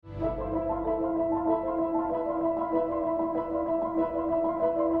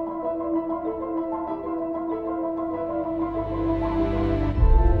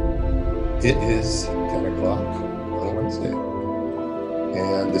It is 10 o'clock on a Wednesday,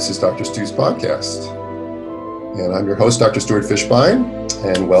 and this is Dr. Stu's podcast. And I'm your host, Dr. Stuart Fishbein,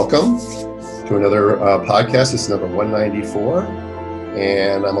 and welcome to another podcast. This is number 194,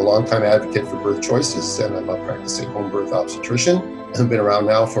 and I'm a longtime advocate for birth choices, and I'm a practicing home birth obstetrician. I've been around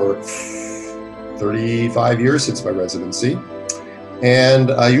now for 35 years since my residency.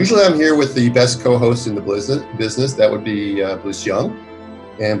 And usually I'm here with the best co-host in the business. That would be Bliss Young.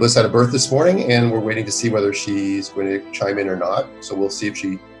 And Bliss had a birth this morning, and we're waiting to see whether she's going to chime in or not. So we'll see if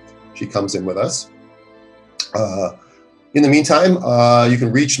she comes in with us. In the meantime, you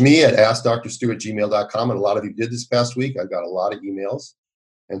can reach me at askdrstu@gmail.com. And a lot of you did this past week. I got a lot of emails.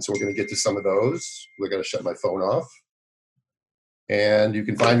 And so we're going to get to some of those. We're going to shut my phone off. And you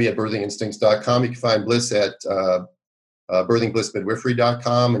can find me at birthinginstincts.com. You can find Bliss at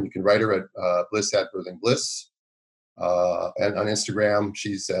birthingblissmidwifery.com. And you can write her at bliss@birthingbliss. And on Instagram,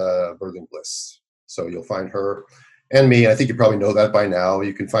 she's Birthing Bliss. So you'll find her and me. I think you probably know that by now.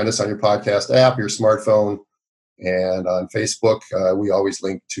 You can find us on your podcast app, your smartphone, and on Facebook. We always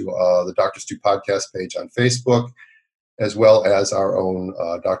link to the Dr. Stu podcast page on Facebook, as well as our own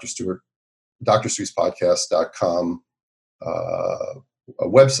drstuspodcast.com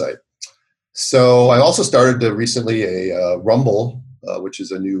website. So I also started recently a Rumble, which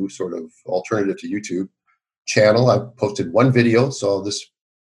is a new sort of alternative to YouTube channel. I posted one video, so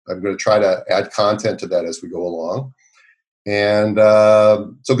I'm going to try to add content to that as we go along. And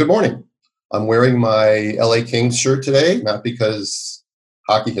so good morning. I'm wearing my LA Kings shirt today, not because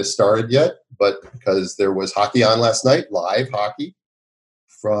hockey has started yet, but because there was hockey on last night, live hockey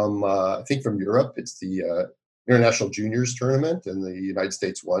from, I think from Europe. It's the International Juniors Tournament, and the United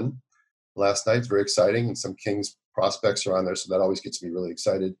States won last night. It's very exciting, and some Kings prospects are on there, so that always gets me really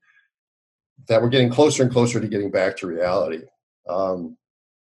excited that we're getting closer and closer to getting back to reality.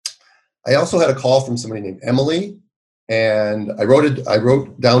 I also had a call from somebody named Emily, and I wrote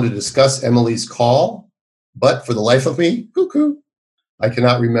down to discuss Emily's call, but for the life of me, I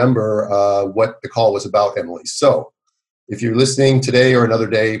cannot remember what the call was about, Emily. So if you're listening today or another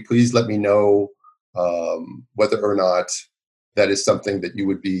day, please let me know whether or not that is something that you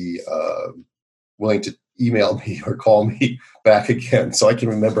would be willing to email me or call me back again so I can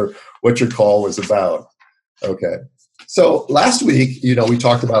remember what your call was about. Okay. So last week, we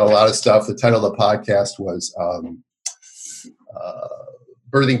talked about a lot of stuff. The title of the podcast was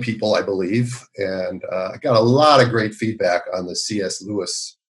Birthing People, I believe. And I got a lot of great feedback on the C.S.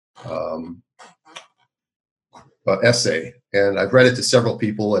 Lewis essay. And I've read it to several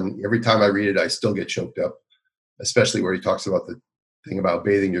people, and every time I read it, I still get choked up, especially where he talks about the thing about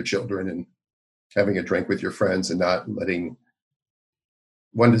bathing your children and having a drink with your friends and not letting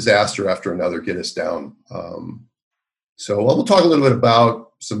one disaster after another get us down. So we'll talk a little bit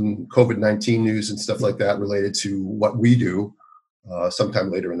about some COVID-19 news and stuff like that related to what we do sometime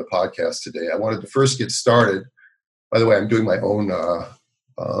later in the podcast today. I wanted to first get started. By the way, I'm doing my own not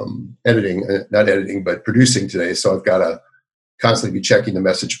editing, but producing today. So I've got to constantly be checking the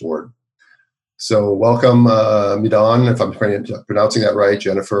message board. So welcome, Midan, if I'm pronouncing that right,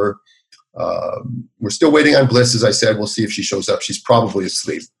 Jennifer. We're still waiting on Bliss, as I said. We'll see if she shows up. She's probably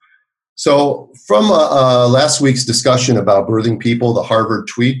asleep. So from last week's discussion about birthing people, the Harvard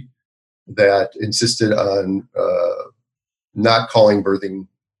tweet that insisted on not calling birthing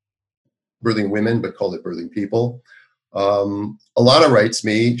women, but called it birthing people. Alana writes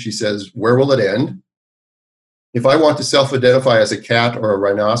me, she says, "Where will it end? If I want to self-identify as a cat or a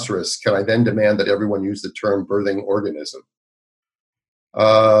rhinoceros, can I then demand that everyone use the term birthing organism?"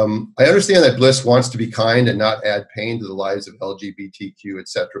 I understand that Bliss wants to be kind and not add pain to the lives of LGBTQ,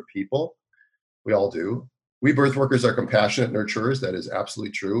 etc. people. We all do. We birth workers are compassionate nurturers, that is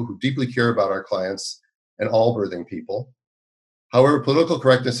absolutely true, who deeply care about our clients and all birthing people. However, political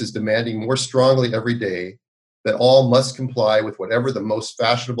correctness is demanding more strongly every day that all must comply with whatever the most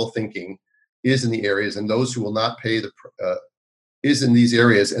fashionable thinking is in the areas, and those who will not pay is in these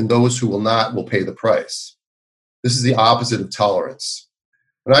areas, and those who will not will pay the price. This is the opposite of tolerance.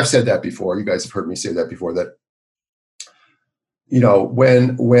 And I've said that before. You guys have heard me say that before, that,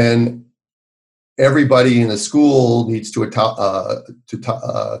 when everybody in the school needs to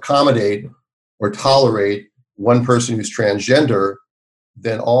accommodate or tolerate one person who's transgender,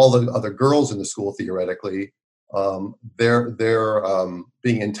 then all the other girls in the school, theoretically, they're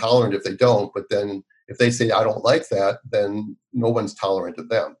being intolerant if they don't. But then if they say, I don't like that, then no one's tolerant of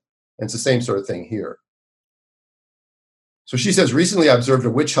them. And it's the same sort of thing here. So she says, recently I observed a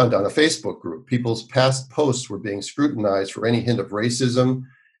witch hunt on a Facebook group. People's past posts were being scrutinized for any hint of racism,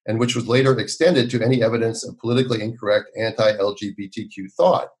 and which was later extended to any evidence of politically incorrect anti-LGBTQ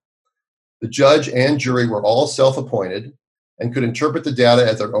thought. The judge and jury were all self-appointed and could interpret the data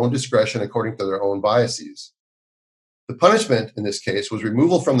at their own discretion according to their own biases. The punishment in this case was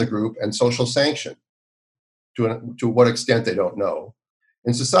removal from the group and social sanction. To what extent, they don't know.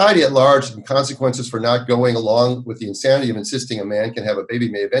 In society at large, the consequences for not going along with the insanity of insisting a man can have a baby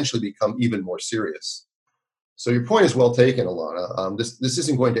may eventually become even more serious. So your point is well taken, Alana. This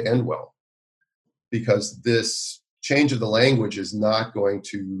isn't going to end well, because this change of the language is not going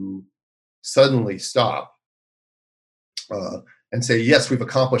to suddenly stop and say, yes, we've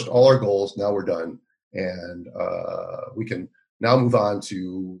accomplished all our goals, now we're done, and we can now move on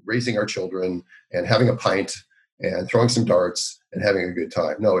to raising our children and having a pint and throwing some darts and having a good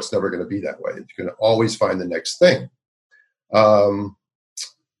time. No, it's never going to be that way. You're going to always find the next thing.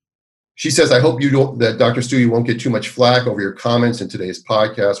 She says, I hope that Dr. Stu, you won't get too much flack over your comments in today's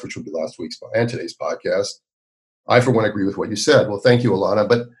podcast, which will be last week's and today's podcast. I, for one, agree with what you said. Well, thank you, Alana.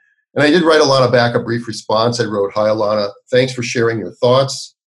 And I did write Alana back a brief response. I wrote, hi, Alana. Thanks for sharing your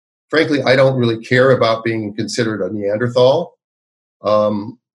thoughts. Frankly, I don't really care about being considered a Neanderthal.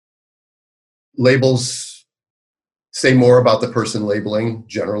 Labels say more about the person labeling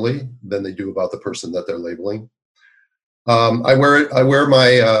generally than they do about the person that they're labeling. I wear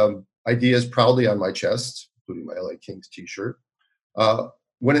my ideas proudly on my chest, including my LA Kings t-shirt,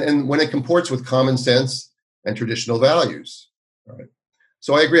 when it comports with common sense and traditional values. All right.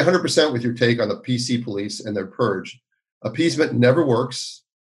 So I agree 100% with your take on the PC police and their purge. Appeasement never works,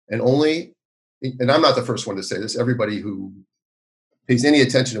 and I'm not the first one to say this, everybody who pays any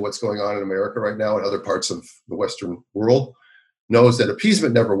attention to what's going on in America right now and other parts of the Western world knows that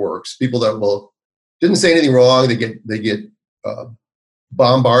appeasement never works. People that didn't say anything wrong, they get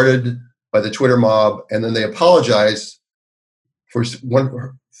bombarded by the Twitter mob, and then they apologize for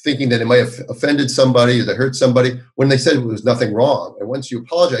thinking that it might have offended somebody or they hurt somebody when they said there was nothing wrong. And once you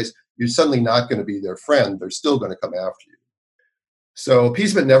apologize, you're suddenly not going to be their friend. They're still going to come after you. So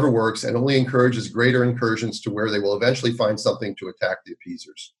appeasement never works and only encourages greater incursions to where they will eventually find something to attack the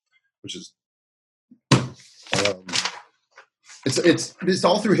appeasers, which is it's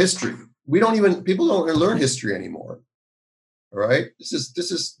all through history. People don't learn history anymore. All right, this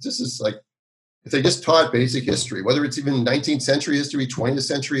is like if they just taught basic history, whether it's even 19th century history, 20th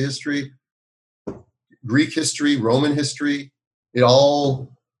century history, Greek history, Roman history, they all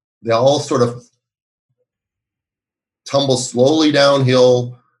sort of tumble slowly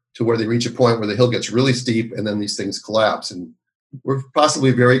downhill to where they reach a point where the hill gets really steep, and then these things collapse. And we're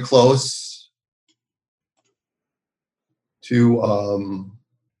possibly very close to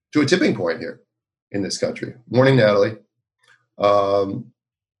a tipping point here in this country. Morning, Natalie.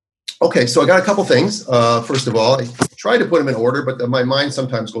 Okay, so I got a couple things. First of all, I tried to put them in order, but my mind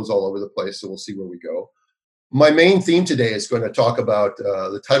sometimes goes all over the place, so we'll see where we go. My main theme today is going to talk about,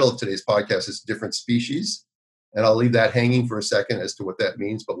 the title of today's podcast is Different Species, and I'll leave that hanging for a second as to what that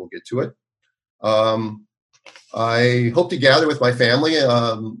means, but we'll get to it. I hope to gather with my family in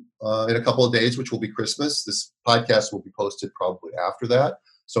a couple of days, which will be Christmas. This podcast will be posted probably after that.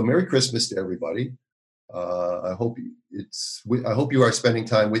 So Merry Christmas to everybody. I hope you are spending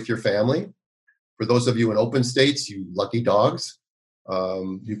time with your family. For those of you in open states, you lucky dogs,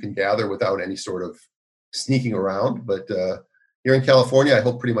 you can gather without any sort of sneaking around. But here in California, I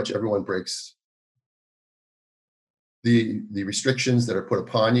hope pretty much everyone breaks the restrictions that are put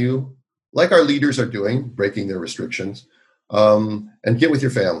upon you, like our leaders are doing, breaking their restrictions, and get with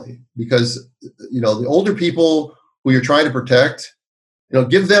your family. Because the older people who you're trying to protect,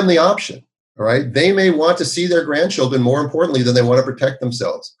 give them the option. All right. They may want to see their grandchildren more importantly than they want to protect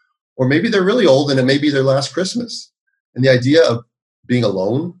themselves. Or maybe they're really old and it may be their last Christmas. And the idea of being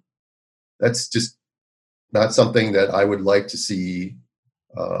alone, that's just not something that I would like to see.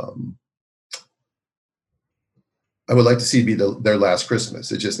 I would like to see be their last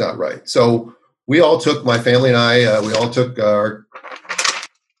Christmas. It's just not right. So my family and I, we all took our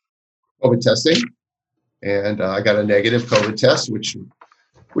COVID testing, and I got a negative COVID test, which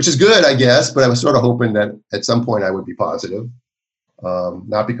is good, I guess, but I was sort of hoping that at some point I would be positive.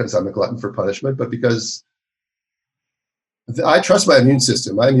 Not because I'm a glutton for punishment, but because I trust my immune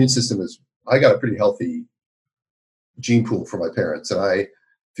system. My immune system I got a pretty healthy gene pool from my parents, and I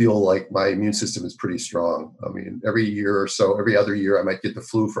feel like my immune system is pretty strong. I mean, every year or so, every other year, I might get the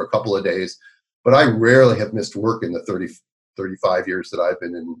flu for a couple of days, but I rarely have missed work in the 35 years that I've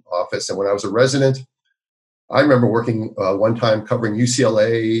been in office. And when I was a resident, I remember working one time covering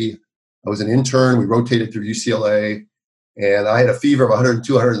UCLA. I was an intern. We rotated through UCLA, and I had a fever of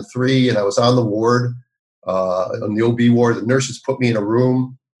 102, 103, and I was on the ward, on the OB ward. The nurses put me in a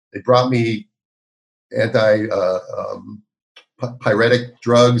room. They brought me pyretic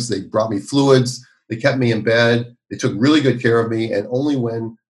drugs. They brought me fluids. They kept me in bed. They took really good care of me. And only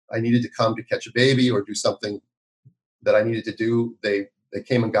when I needed to come to catch a baby or do something that I needed to do, they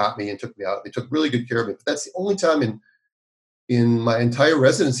came and got me and took me out. They took really good care of me. But that's the only time in my entire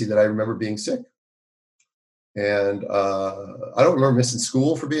residency that I remember being sick. And I don't remember missing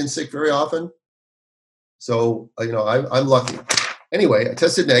school for being sick very often. So, I'm lucky. Anyway, I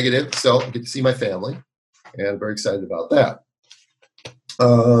tested negative, so I get to see my family, and I'm very excited about that.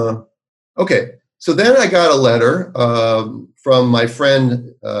 Okay, so then I got a letter from my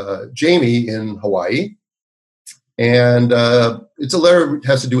friend Jamie in Hawaii, and it's a letter that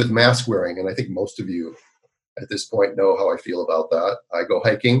has to do with mask wearing, and I think most of you at this point know how I feel about that. I go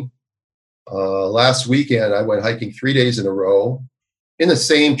hiking. Last weekend, I went hiking 3 days in a row in the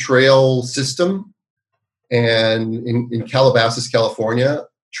same trail system. And in Calabasas, California,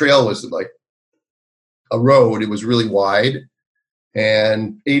 trail was like a road. It was really wide.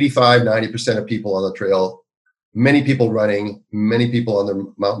 And 85, 90% of people on the trail, many people running, many people on their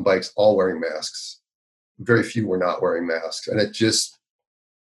mountain bikes, all wearing masks. Very few were not wearing masks. And it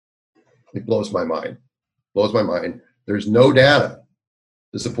blows my mind. Blows my mind. There's no data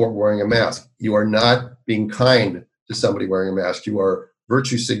to support wearing a mask. You are not being kind to somebody wearing a mask. You are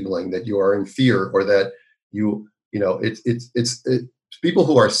virtue signaling that you are in fear, or that it's people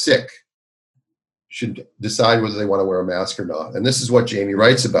who are sick should decide whether they want to wear a mask or not. And this is what Jamie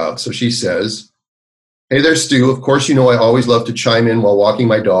writes about. So she says, "Hey there, Stu. Of course, I always love to chime in while walking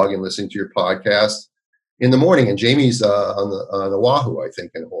my dog and listening to your podcast in the morning." And Jamie's on Oahu, I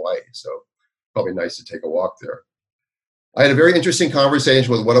think, in Hawaii. So probably nice to take a walk there. "I had a very interesting conversation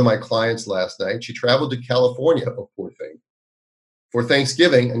with one of my clients last night. She traveled to California, oh poor thing, for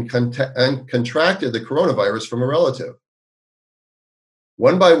Thanksgiving and contracted the coronavirus from a relative.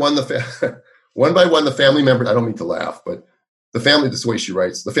 One by one, the family members," I don't mean to laugh, but the family, this is the way she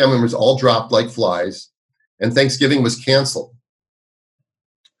writes, "the family members all dropped like flies, and Thanksgiving was canceled."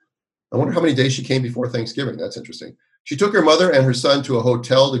 I wonder how many days she came before Thanksgiving. That's interesting. "She took her mother and her son to a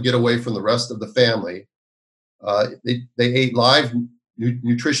hotel to get away from the rest of the family. They ate live,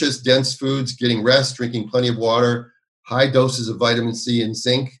 nutritious, dense foods, getting rest, drinking plenty of water, high doses of vitamin C and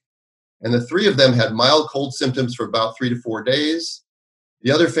zinc. And the three of them had mild cold symptoms for about 3 to 4 days.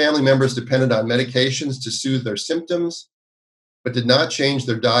 The other family members depended on medications to soothe their symptoms, but did not change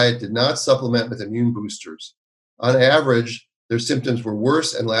their diet, did not supplement with immune boosters. On average, their symptoms were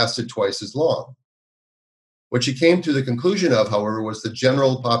worse and lasted twice as long. What she came to the conclusion of, however, was the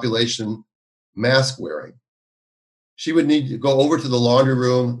general population mask wearing. She would need to go over to the laundry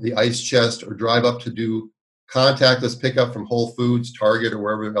room, the ice chest, or drive up to do contactless pickup from Whole Foods, Target, or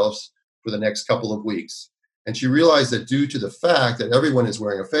wherever else for the next couple of weeks. And she realized that due to the fact that everyone is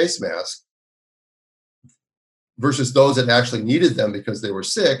wearing a face mask versus those that actually needed them because they were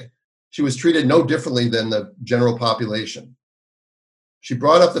sick, she was treated no differently than the general population. She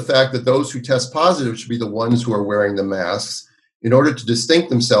brought up the fact that those who test positive should be the ones who are wearing the masks in order to distinct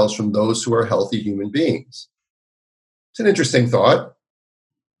themselves from those who are healthy human beings. It's an interesting thought.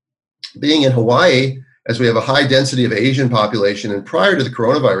 Being in Hawaii, as we have a high density of Asian population, and prior to the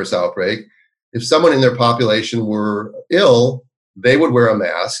coronavirus outbreak, if someone in their population were ill, they would wear a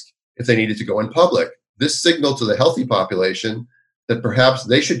mask if they needed to go in public. This signaled to the healthy population that perhaps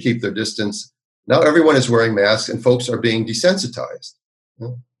they should keep their distance. Now everyone is wearing masks and folks are being desensitized.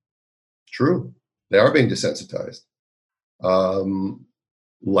 Well, true, they are being desensitized.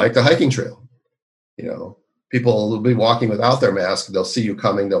 Like the hiking trail, people will be walking without their mask. They'll see you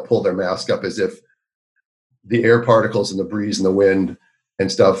coming. They'll pull their mask up as if the air particles and the breeze and the wind and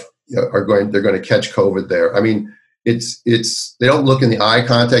stuff they're going to catch COVID there. I mean, they don't look in the eye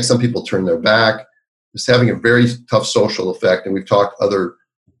contact. Some people turn their back. It's having a very tough social effect. And we've talked other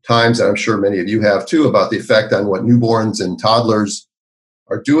times, and I'm sure many of you have too, about the effect on what newborns and toddlers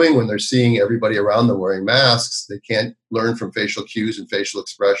are doing when they're seeing everybody around them wearing masks. They can't learn from facial cues and facial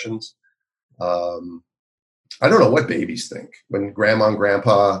expressions. I don't know what babies think when grandma and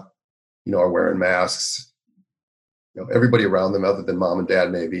grandpa, are wearing masks. Everybody around them, other than mom and dad,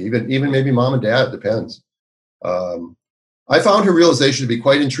 maybe even maybe mom and dad, depends. I found her realization to be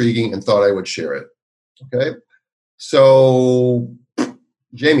quite intriguing and thought I would share it. Okay, so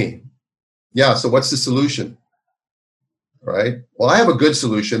Jamie, so what's the solution? All right. Well, I have a good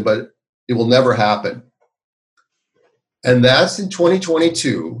solution, but it will never happen. And that's in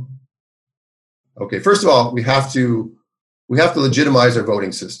 2022. Okay, first of all, we have to legitimize our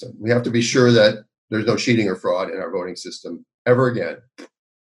voting system. We have to be sure that there's no cheating or fraud in our voting system ever again.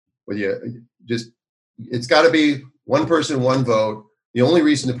 It's got to be one person, one vote. The only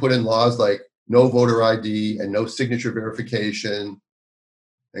reason to put in laws like no voter ID, and no signature verification.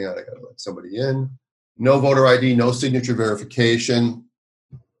 Hang on, I gotta let somebody in. No voter ID, no signature verification.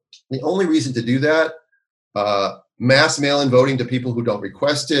 The only reason to do that, mass mail-in voting to people who don't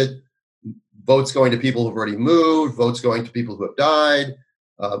request it, votes going to people who've already moved, votes going to people who have died.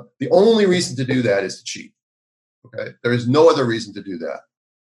 The only reason to do that is to cheat. Okay, there is no other reason to do that.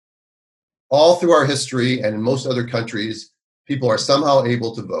 All through our history and in most other countries, people are somehow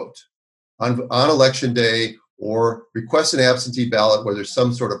able to vote on election day or request an absentee ballot where there's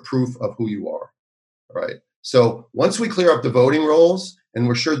some sort of proof of who you are. All right. So once we clear up the voting rolls and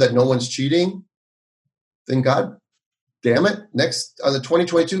we're sure that no one's cheating, then God damn it, next on the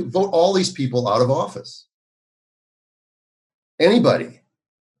 2022, vote all these people out of office. Anybody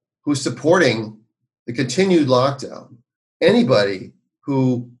who's supporting the continued lockdown, anybody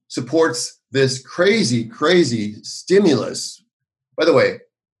who supports this crazy, crazy stimulus. By the way,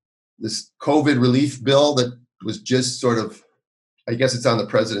 this COVID relief bill that was just sort of, I guess it's on the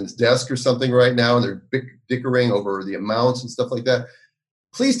president's desk or something right now, and they're dickering over the amounts and stuff like that.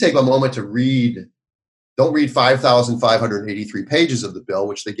 Please take a moment to read. Don't read 5,583 pages of the bill,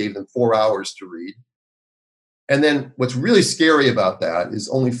 which they gave them 4 hours to read. And then what's really scary about that is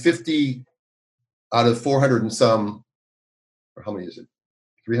only 50 out of 400 and some, or how many is it?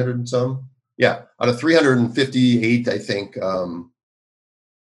 300 and some? Yeah, out of 358, I think,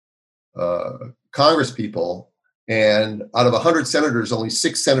 Congress people, and out of 100 senators, only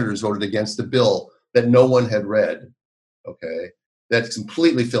 6 senators voted against the bill that no one had read, okay? That's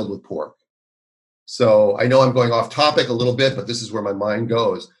completely filled with pork. So I know I'm going off topic a little bit, but this is where my mind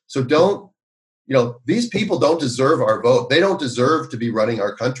goes. So these people don't deserve our vote. They don't deserve to be running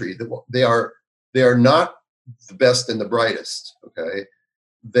our country. They are not the best and the brightest, okay?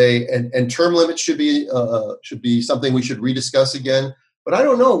 And term limits should be something we should rediscuss again. But I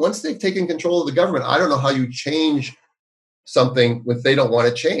don't know. Once they've taken control of the government, I don't know how you change something if they don't want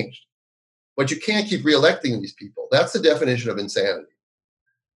it changed. But you can't keep reelecting these people. That's the definition of insanity.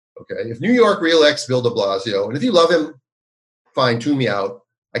 Okay. If New York reelects Bill de Blasio, and if you love him, fine, tune me out.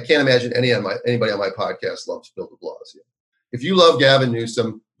 I can't imagine anybody on my podcast loves Bill de Blasio. If you love Gavin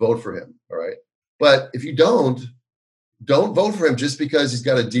Newsom, vote for him. All right. But if you don't vote for him just because he's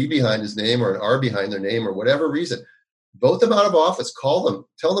got a D behind his name or an R behind their name or whatever reason. Vote them out of office. Call them.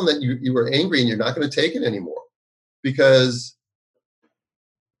 Tell them that you were angry and you're not going to take it anymore, because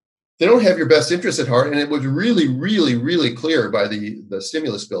they don't have your best interest at heart. And it was really, really, really clear by the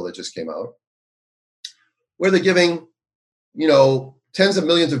stimulus bill that just came out, where they're giving, tens of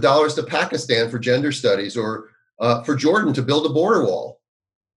millions of dollars to Pakistan for gender studies, or for Jordan to build a border wall.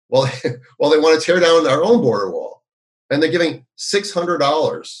 Well, they want to tear down our own border wall, and they're giving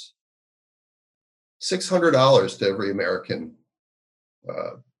 $600 to every American,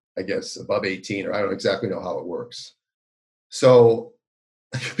 I guess, above 18, or I don't exactly know how it works. So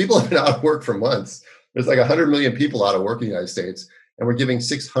people have been out of work for months. There's like 100 million people out of work in the United States, and we're giving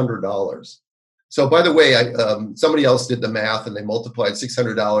 $600. So by the way, somebody else did the math, and they multiplied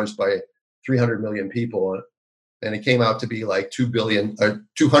 $600 by 300 million people, and it came out to be like $200 billion. And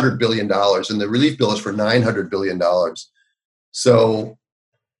the relief bill is for $900 billion. So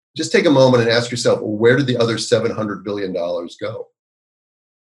just take a moment and ask yourself, well, where did the other $700 billion go?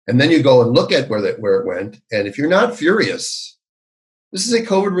 And then you go and look at where it went. And if you're not furious, this is a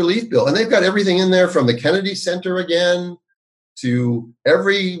COVID relief bill. And they've got everything in there, from the Kennedy Center again to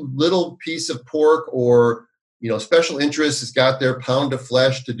every little piece of pork or, special interest has got their pound of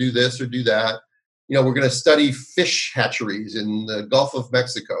flesh to do this or do that. We're going to study fish hatcheries in the Gulf of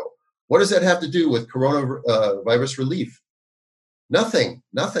Mexico. What does that have to do with coronavirus relief? Nothing.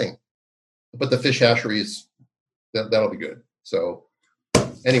 But the fish hatcheries, that'll be good. So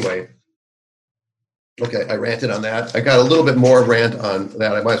anyway, okay, I ranted on that. I got a little bit more rant on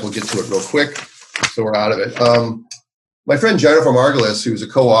that. I might as well get to it real quick, so we're out of it. My friend Jennifer Margulis, who's a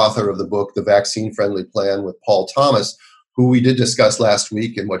co-author of the book, The Vaccine-Friendly Plan, with Paul Thomas, who we did discuss last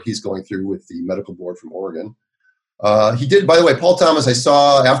week and what he's going through with the medical board from Oregon. He did, by the way, Paul Thomas, I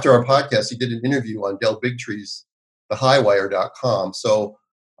saw after our podcast, he did an interview on Del Bigtree's thehighwire.com. So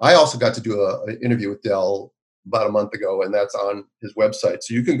I also got to do an interview with Del about a month ago, and that's on his website.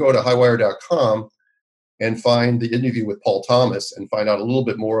 So you can go to highwire.com and find the interview with Paul Thomas and find out a little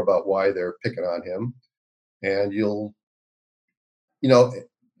bit more about why they're picking on him. And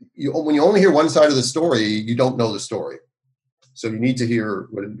when you only hear one side of the story, you don't know the story. So you need to hear,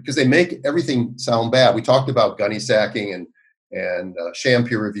 because they make everything sound bad. We talked about gunny sacking and sham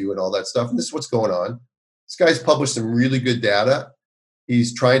peer review and all that stuff. And this is what's going on. This guy's published some really good data.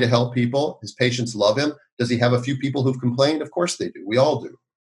 He's trying to help people. His patients love him. Does he have a few people who've complained? Of course they do. We all do.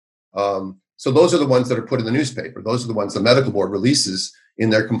 So those are the ones that are put in the newspaper. Those are the ones the medical board releases in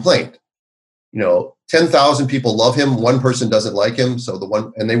their complaint. 10,000 people love him. One person doesn't like him.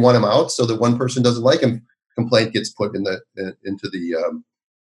 And they want him out. So the one person doesn't like him complaint gets put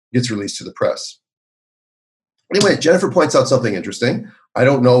gets released to the press. Anyway, Jennifer points out something interesting. I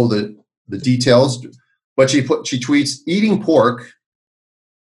don't know the details, but she tweets, eating pork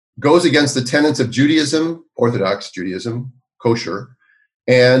goes against the tenets of Judaism, Orthodox Judaism, kosher,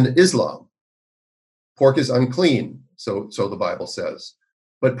 and Islam. Pork is unclean, so the Bible says.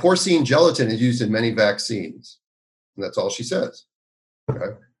 But porcine gelatin is used in many vaccines. And that's all she says.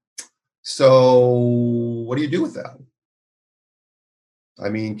 Okay. So what do you do with that? I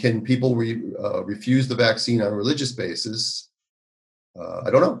mean, can people refuse the vaccine on a religious basis?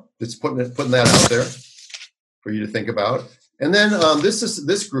 I don't know. Just putting that out there for you to think about. And then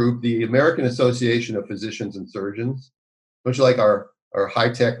this group, the American Association of Physicians and Surgeons, don't you like our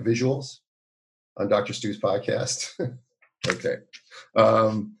high-tech visuals on Dr. Stu's podcast? Okay.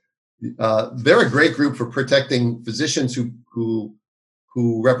 They're a great group for protecting physicians who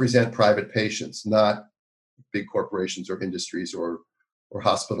represent private patients, not big corporations or industries or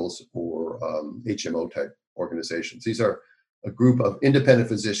hospitals or HMO type organizations. These are a group of independent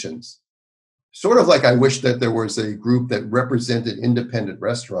physicians. Sort of like I wish that there was a group that represented independent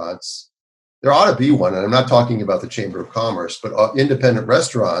restaurants. There ought to be one, and I'm not talking about the Chamber of Commerce, but independent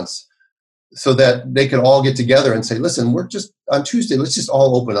restaurants, so that they could all get together and say, listen, we're just on Tuesday, let's just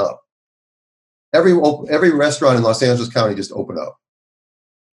all open up. Every restaurant in Los Angeles County just open up.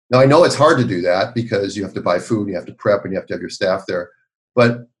 Now, I know it's hard to do that because you have to buy food, and you have to prep, and you have to have your staff there.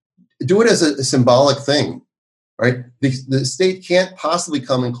 But do it as a symbolic thing, right? The state can't possibly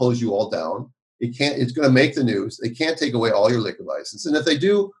come and close you all down. It's going to make the news. They can't take away all your liquor license. And if they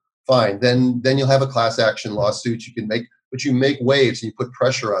do, fine. Then you'll have a class action lawsuit. But you make waves and you put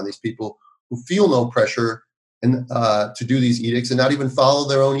pressure on these people who feel no pressure and to do these edicts and not even follow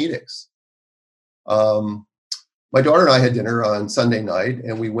their own edicts. My daughter and I had dinner on Sunday night,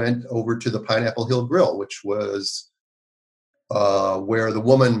 and we went over to the Pineapple Hill Grill, which was where the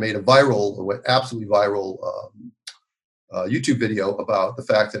woman made absolutely viral YouTube video about the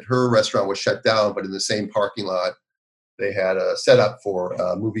fact that her restaurant was shut down, but in the same parking lot, they had a setup for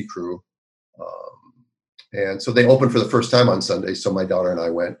a movie crew. And so they opened for the first time on Sunday. So my daughter and I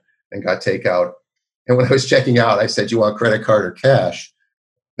went and got takeout. And when I was checking out, I said, you want credit card or cash?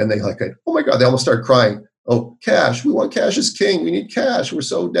 And they oh my God, they almost started crying. Oh, cash. We want cash is king. We need cash. We're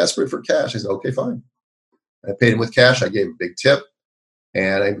so desperate for cash. I said, okay, fine. I paid him with cash. I gave him a big tip.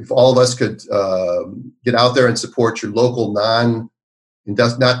 And if all of us could get out there and support your local not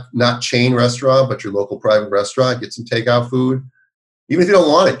chain restaurant, but your local private restaurant, get some takeout food. Even if you don't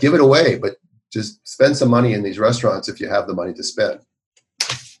want it, give it away. But just spend some money in these restaurants if you have the money to spend.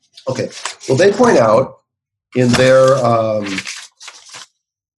 Okay. Well, they point out in their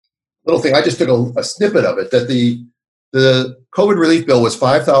little thing, I just took a snippet of it, that the COVID relief bill was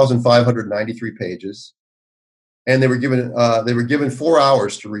 5,593 pages. And they were given 4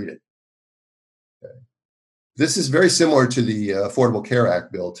 hours to read it. Okay. This is very similar to the Affordable Care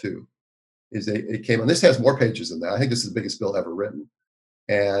Act bill too. It came on. This has more pages than that. I think this is the biggest bill ever written,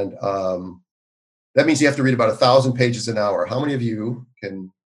 and that means you have to read about 1,000 pages an hour. How many of you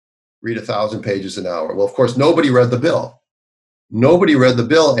can read 1,000 pages an hour? Well, of course, nobody read the bill. Nobody read the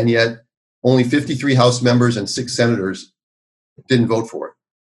bill, and yet only 53 House members and 6 senators didn't vote for it.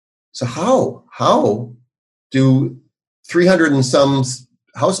 So how do 300 and some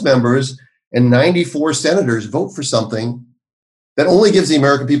House members and 94 senators vote for something that only gives the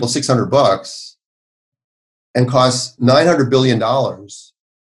American people $600 and costs $900 billion,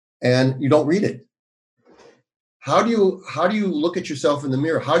 and you don't read it? How do you look at yourself in the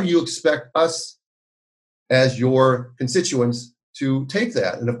mirror? How do you expect us as your constituents to take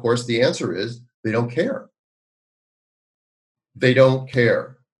that? And of course, the answer is they don't care. They don't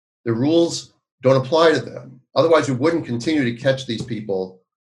care. The rules don't apply to them. Otherwise, we wouldn't continue to catch these people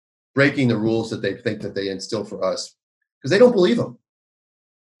breaking the rules that they think that they instill for us, because they don't believe them.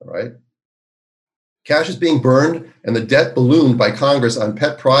 All right. Cash is being burned and the debt ballooned by Congress on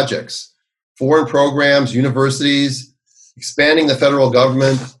pet projects, foreign programs, universities, expanding the federal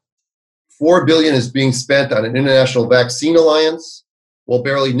government. $4 billion is being spent on an international vaccine alliance, while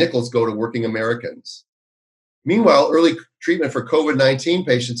barely nickels go to working Americans. Meanwhile, early treatment for COVID-19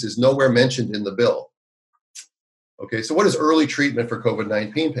 patients is nowhere mentioned in the bill. Okay, so what is early treatment for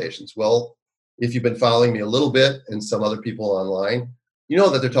COVID-19 patients? Well, if you've been following me a little bit and some other people online, you know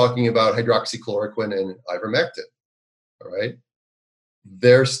that they're talking about hydroxychloroquine and ivermectin, all right?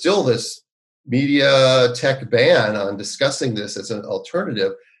 There's still this media tech ban on discussing this as an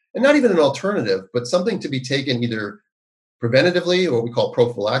alternative. and not even an alternative, but something to be taken either preventatively or what we call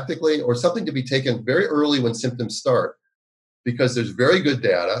prophylactically, or something to be taken very early when symptoms start, because there's very good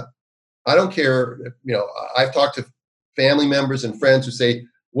data. I don't care, I've talked to family members and friends who say,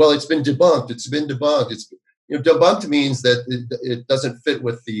 well, it's been debunked. It's been debunked. It's, debunked means that it doesn't fit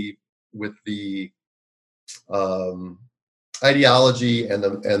with the ideology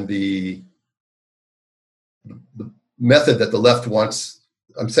and the method that the left wants.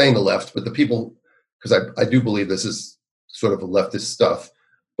 I'm saying the left, but the people, because I do believe this is sort of leftist stuff,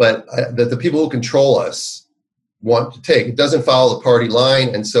 but that the people who control us want to take. It doesn't follow the party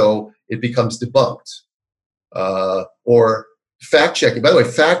line, and so it becomes debunked. Or fact checking. By the way,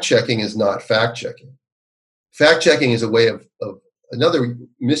 fact checking is not fact checking. Fact checking is a way of another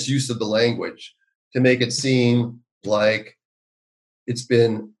misuse of the language to make it seem like it's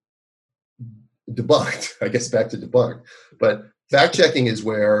been debunked. I guess back to debunked. But fact checking is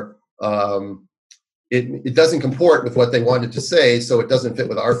where it doesn't comport with what they wanted to say, so it doesn't fit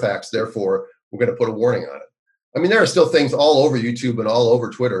with our facts. Therefore, we're going to put a warning on it. I mean, there are still things all over YouTube and all over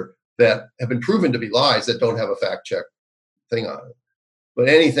Twitter that have been proven to be lies that don't have a fact check thing on it. But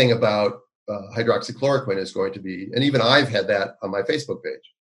anything about hydroxychloroquine is going to be, and even I've had that on my Facebook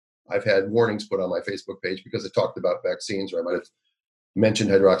page. I've had warnings put on my Facebook page because it talked about vaccines, or I might have mentioned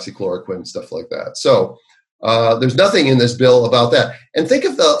hydroxychloroquine, stuff like that. So there's nothing in this bill about that. And think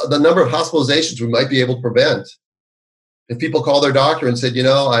of the number of hospitalizations we might be able to prevent if people call their doctor and said,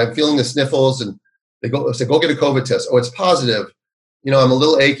 I'm feeling the sniffles, and they say, go get a COVID test. Oh, it's positive. I'm a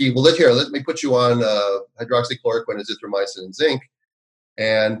little achy. Well, let me put you on hydroxychloroquine, azithromycin, and zinc,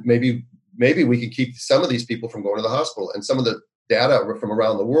 and maybe we can keep some of these people from going to the hospital. And some of the data from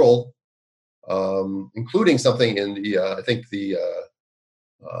around the world, including something in the I think the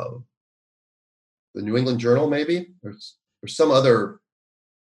New England Journal, maybe, or some other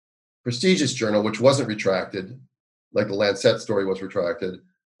prestigious journal which wasn't retracted, like the Lancet story was retracted,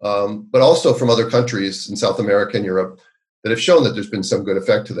 but also from other countries in South America and Europe that have shown that there's been some good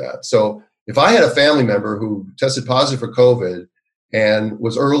effect to that. So if I had a family member who tested positive for COVID and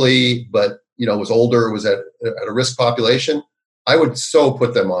was early, but was older, was at a risk population, I would so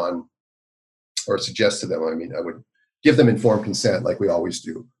put them on, or suggest to them, I would give them informed consent like we always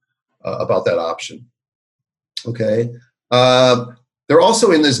do about that option. Okay. There are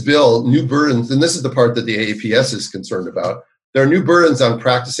also in this bill new burdens, and this is the part that the AAPS is concerned about. There are new burdens on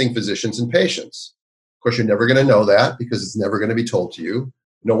practicing physicians and patients. Of course, you're never going to know that because it's never going to be told to you.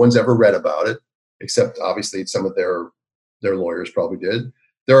 No one's ever read about it, except obviously some of their lawyers probably did.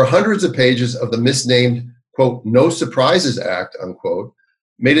 There are hundreds of pages of the misnamed, quote, No Surprises Act, unquote,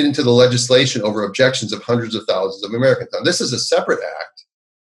 made it into the legislation over objections of hundreds of thousands of Americans. Now, this is a separate act.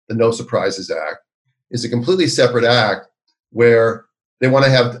 The No Surprises Act is a completely separate act where they want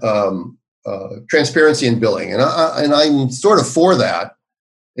to have transparency in billing. And I'm sort of for that,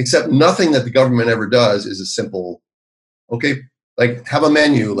 except nothing that the government ever does is a simple, okay, like have a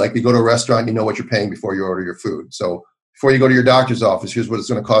menu, like you go to a restaurant, you know what you're paying before you order your food. So before you go to your doctor's office, here's what it's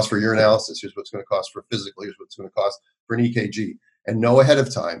going to cost for your analysis. Here's what it's going to cost for physical. Here's what it's going to cost for an EKG. And know ahead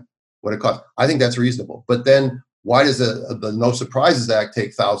of time what it costs. I think that's reasonable. But then why does the No Surprises Act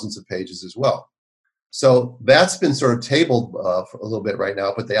take thousands of pages as well? So that's been sort of tabled for a little bit right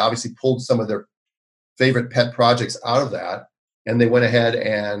now, but they obviously pulled some of their favorite pet projects out of that, and they went ahead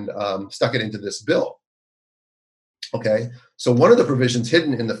and stuck it into this bill. Okay, so one of the provisions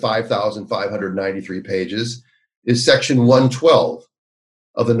hidden in the 5,593 pages is Section 112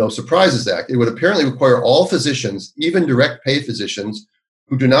 of the No Surprises Act. It would apparently require all physicians, even direct pay physicians,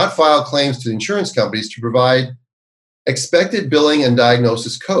 who do not file claims to the insurance companies to provide expected billing and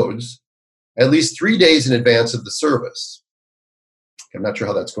diagnosis codes at least 3 days in advance of the service. I'm not sure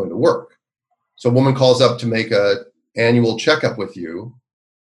how that's going to work. So a woman calls up to make an annual checkup with you,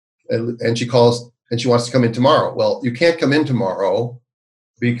 and she calls and she wants to come in tomorrow. Well, you can't come in tomorrow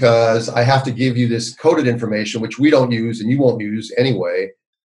because I have to give you this coded information, which we don't use and you won't use anyway,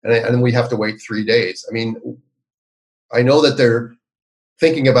 and then we have to wait 3 days. I mean, I know that they're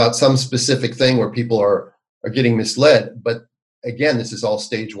thinking about some specific thing where people are getting misled, but again, this is all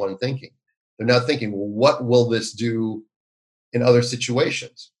stage one thinking. They're not thinking, well, what will this do in other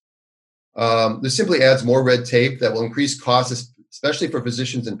situations? This simply adds more red tape that will increase costs, especially for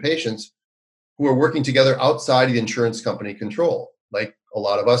physicians and patients who are working together outside of the insurance company control, like a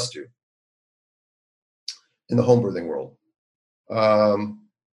lot of us do in the home birthing world.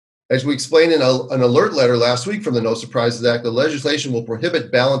 As we explained in an alert letter last week from the No Surprises Act, the legislation will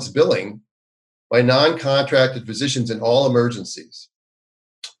prohibit balanced billing by non-contracted physicians in all emergencies.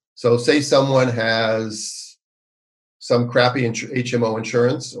 So say someone has some crappy HMO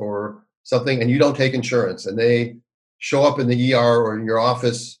insurance or something, and you don't take insurance, and they show up in the ER or in your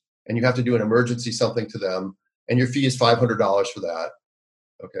office, and you have to do an emergency something to them, and your fee is $500 for that.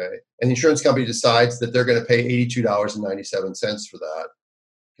 Okay, and the insurance company decides that they're going to pay $82.97 for that.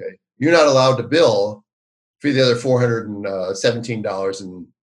 Okay, you're not allowed to bill for the other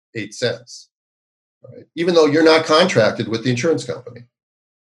 $417.08. Right? Even though you're not contracted with the insurance company.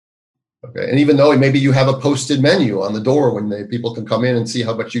 Okay, and even though maybe you have a posted menu on the door when people can come in and see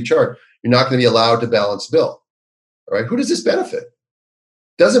how much you charge, you're not going to be allowed to balance bill. All right, who does this benefit? It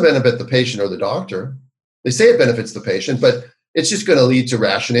doesn't benefit the patient or the doctor. They say it benefits the patient, but it's just going to lead to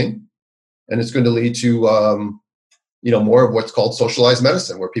rationing, and it's going to lead to more of what's called socialized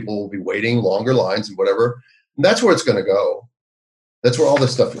medicine, where people will be waiting longer lines and whatever. And that's where it's going to go. That's where all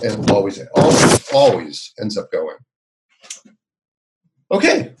this stuff always ends up going.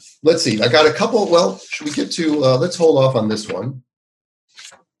 Okay, let's see. I got a couple. Well, should we get to? Let's hold off on this one.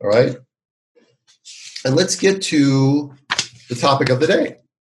 All right, and let's get to the topic of the day.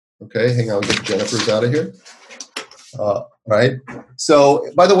 Okay, hang on. Get Jennifer's out of here. Right.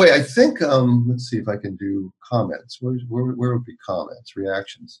 So, by the way, I think let's see if I can do comments. Where would be comments?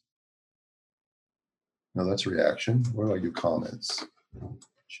 Reactions. No, that's reaction. Where do I do comments?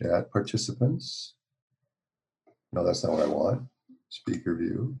 Chat participants. No, that's not what I want. Speaker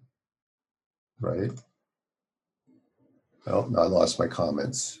view. Right. Oh, no, I lost my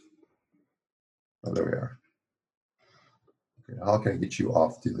comments. Oh, there we are. Okay, how can I get you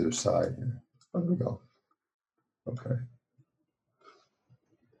off to the other side here? Oh, there we go. Okay.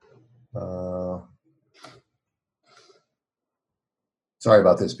 Sorry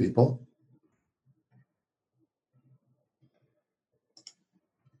about this, people.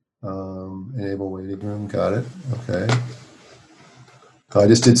 Enable waiting room. Got it. Okay. I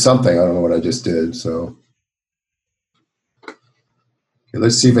just did something. I don't know what I just did. So, okay,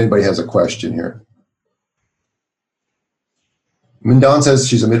 let's see if anybody has a question here. Mindon says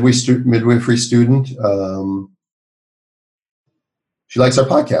she's a midwifery student. She likes our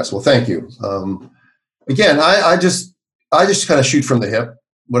podcast. Well, thank you. Again, I just kind of shoot from the hip,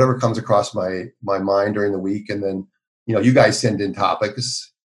 whatever comes across my mind during the week, and then you guys send in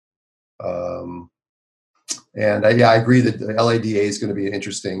topics. And I agree that the LADA is going to be an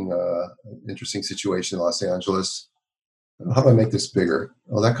interesting situation in Los Angeles. How do I make this bigger?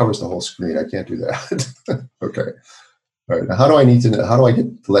 Oh, that covers the whole screen. I can't do that. Okay. All right. Now, how do I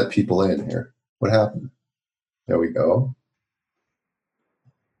get to let people in here? What happened? There we go.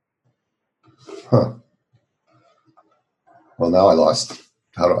 Huh. Well, now I lost.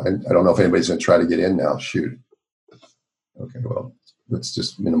 I don't know if anybody's going to try to get in now. Shoot. Okay. Well, let's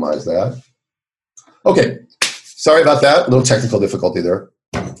just minimize that. Okay. Sorry about that. A little technical difficulty there.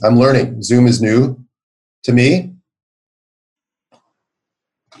 I'm learning. Zoom is new to me.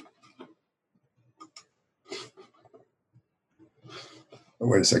 Oh,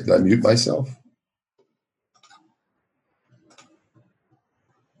 wait a sec. Did I mute myself?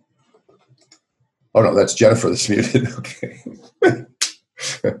 Oh, no, that's Jennifer that's muted. Okay.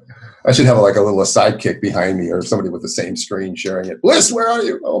 I should have a little sidekick behind me or somebody with the same screen sharing it. Bliss, where are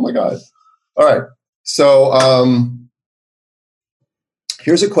you? Oh, my God. All right. So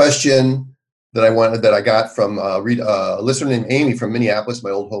here's a question that I got from a listener named Amy from Minneapolis,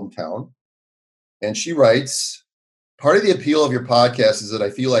 my old hometown. And she writes, part of the appeal of your podcast is that I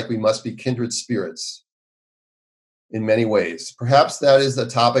feel like we must be kindred spirits in many ways. Perhaps that is a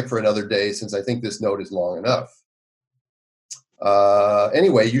topic for another day, since I think this note is long enough.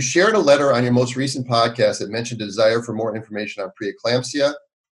 Anyway, you shared a letter on your most recent podcast that mentioned a desire for more information on preeclampsia,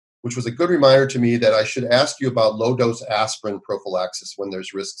 which was a good reminder to me that I should ask you about low-dose aspirin prophylaxis when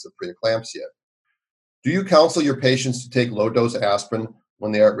there's risks of preeclampsia. Do you counsel your patients to take low-dose aspirin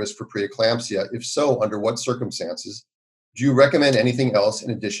when they are at risk for preeclampsia? If so, under what circumstances? Do you recommend anything else in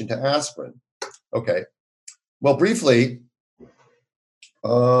addition to aspirin? Okay. Well, briefly,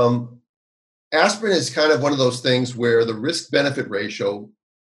 aspirin is kind of one of those things where the risk-benefit ratio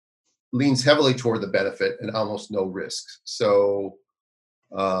leans heavily toward the benefit and almost no risk. So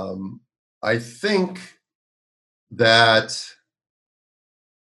I think that,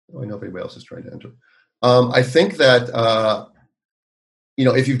 I know if anybody else is trying to enter. I think that,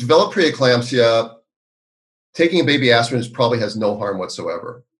 if you've developed preeclampsia, taking a baby aspirin probably has no harm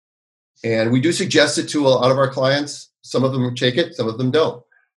whatsoever. And we do suggest it to a lot of our clients. Some of them take it, some of them don't.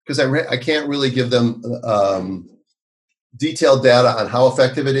 Because I can't really give them detailed data on how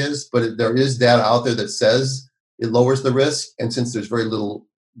effective it is, but there is data out there that says it lowers the risk. And since there's very little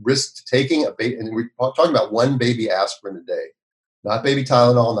risk to taking and we're talking about one baby aspirin a day, not baby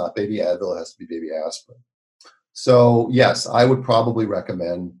Tylenol, not baby Advil, it has to be baby aspirin. So yes, I would probably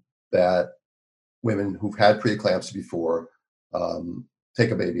recommend that women who've had preeclampsia before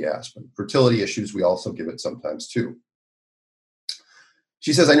take a baby aspirin. Fertility issues, we also give it sometimes too.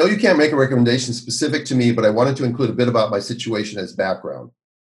 She says, I know you can't make a recommendation specific to me, but I wanted to include a bit about my situation as background.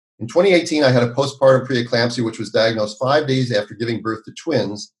 In 2018, I had a postpartum preeclampsia, which was diagnosed 5 days after giving birth to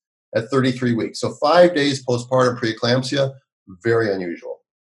twins at 33 weeks. So 5 days postpartum preeclampsia, very unusual.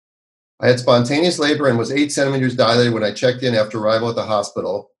 I had spontaneous labor and was 8 centimeters dilated when I checked in after arrival at the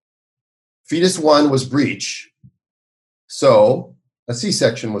hospital. Fetus 1 was breech, so a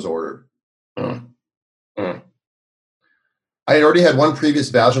C-section was ordered. I had already had one previous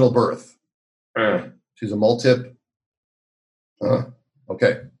vaginal birth. She's a multip.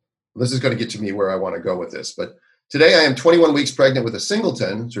 Okay, this is going to get to me where I want to go with this. But today I am 21 weeks pregnant with a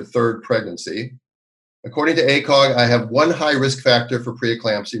singleton. It's her third pregnancy. According to ACOG, I have one high risk factor for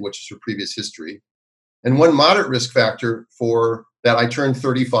preeclampsia, which is her previous history, and one moderate risk factor for that I turned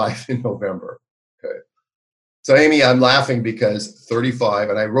 35 in November. Okay. So Amy, I'm laughing because 35,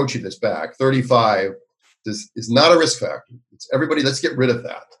 and I wrote you this back, 35 is not a risk factor. It's everybody, let's get rid of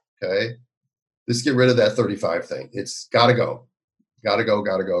that. Okay. Let's get rid of that 35 thing. It's gotta go. Gotta go,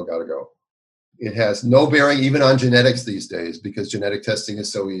 gotta go, gotta go. It has no bearing even on genetics these days because genetic testing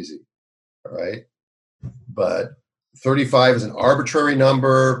is so easy. All right. But 35 is an arbitrary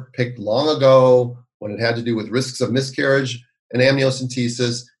number picked long ago when it had to do with risks of miscarriage and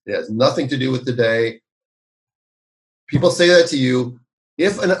amniocentesis. It has nothing to do with today. People say that to you.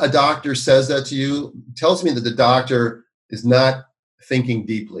 If a doctor says that to you, it tells me that the doctor is not thinking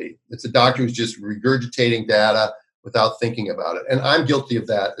deeply. It's a doctor who's just regurgitating data without thinking about it. And I'm guilty of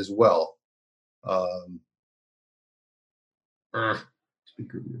that as well.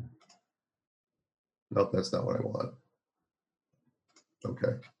 Speaker view. Nope, that's not what I want.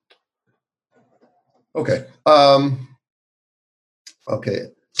 Okay. Okay. Okay.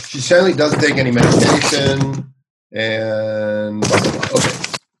 She certainly doesn't take any medication. And okay.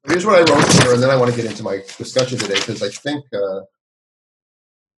 Here's what I wrote here, and then I want to get into my discussion today because I think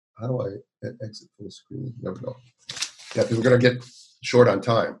how do I exit full screen? There we go. Yeah, because we're going to get short on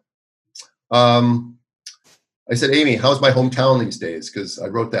time. I said, Amy, how's my hometown these days? Because I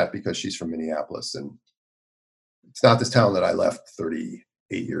wrote that because she's from Minneapolis, and it's not this town that I left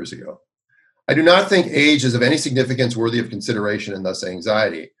 38 years ago. I do not think age is of any significance worthy of consideration and thus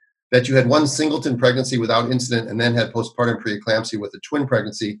anxiety. That you had one singleton pregnancy without incident and then had postpartum preeclampsia with a twin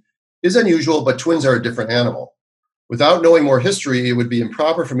pregnancy is unusual, but twins are a different animal. Without knowing more history, it would be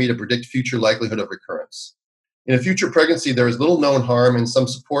improper for me to predict future likelihood of recurrence. In a future pregnancy, there is little known harm and some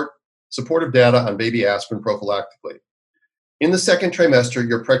supportive data on baby aspirin prophylactically. In the second trimester,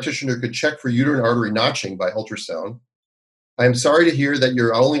 your practitioner could check for uterine artery notching by ultrasound. I am sorry to hear that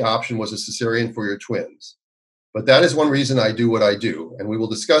your only option was a cesarean for your twins. But that is one reason I do what I do, and we will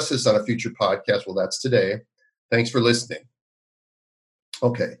discuss this on a future podcast. Well, that's today. Thanks for listening.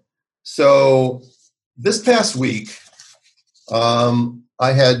 Okay, so this past week, I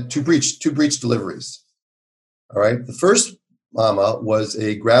had two breech deliveries. All right, the first mama was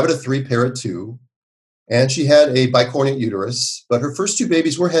a Gravida 3 Para 2, and she had a bicornuate uterus, but her first two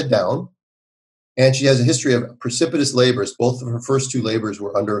babies were head down, and she has a history of precipitous labors. Both of her first two labors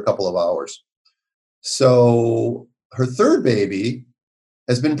were under a couple of hours. So her third baby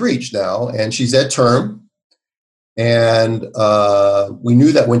has been breeched now, and she's at term. And we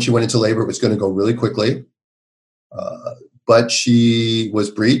knew that when she went into labor, it was going to go really quickly. But she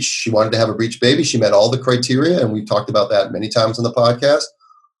was breeched. She wanted to have a breeched baby. She met all the criteria, and we've talked about that many times on the podcast.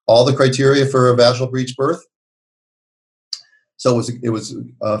 All the criteria for a vaginal breech birth. So it was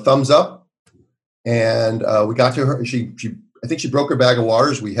thumbs up, and we got to her. I think she broke her bag of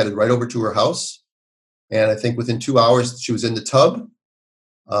waters. We headed right over to her house. And I think within 2 hours, she was in the tub,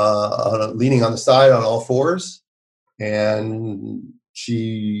 leaning on the side on all fours. And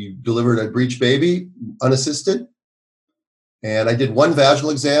she delivered a breech baby, unassisted. And I did one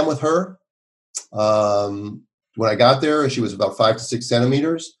vaginal exam with her. When I got there, she was about 5 to 6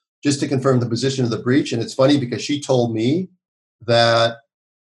 centimeters, just to confirm the position of the breech. And it's funny because she told me that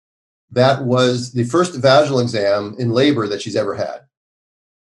was the first vaginal exam in labor that she's ever had.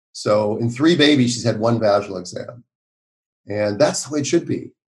 So in 3 babies, she's had one vaginal exam. And that's the way it should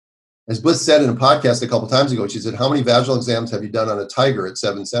be. As Bliss said in a podcast a couple of times ago, she said, how many vaginal exams have you done on a tiger at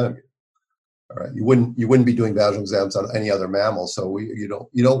 7 centimeters? All right, you wouldn't be doing vaginal exams on any other mammal. So you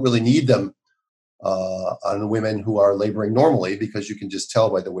don't really need them on women who are laboring normally, because you can just tell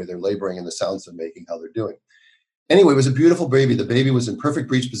by the way they're laboring and the sounds they're making how they're doing. Anyway, it was a beautiful baby. The baby was in perfect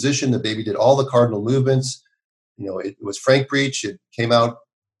breech position. The baby did all the cardinal movements. It was frank breech. It came out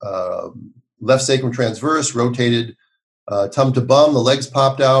left sacrum transverse, rotated tum to bum, the legs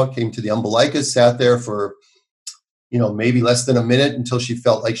popped out, came to the umbilicus, sat there for, maybe less than a minute until she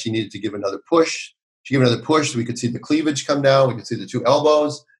felt like she needed to give another push. She gave another push, so we could see the cleavage come down, we could see the two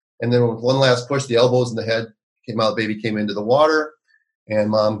elbows, and then with one last push, the elbows and the head came out, the baby came into the water, and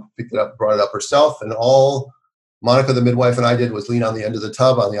mom picked it up, brought it up herself, and all Monica, the midwife, and I did was lean on the end of the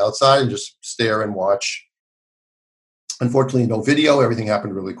tub on the outside and just stare and watch. Unfortunately, no video, everything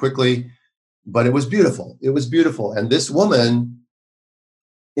happened really quickly, but it was beautiful. It was beautiful. And this woman,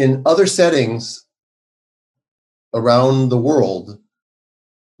 in other settings around the world,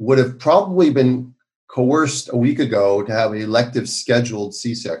 would have probably been coerced a week ago to have an elective scheduled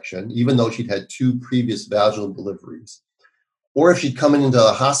C-section, even though she'd had 2 previous vaginal deliveries. Or if she'd come into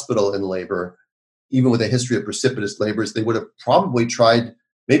a hospital in labor, even with a history of precipitous labors, they would have probably tried,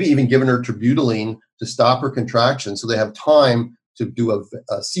 maybe even given her terbutaline to stop her contraction so they have time to do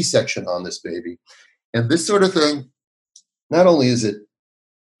a C-section on this baby. And this sort of thing, not only is it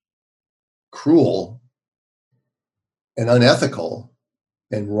cruel and unethical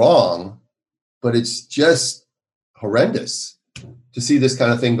and wrong, but it's just horrendous to see this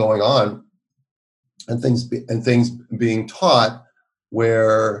kind of thing going on and things being taught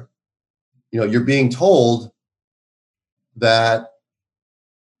where, you're being told that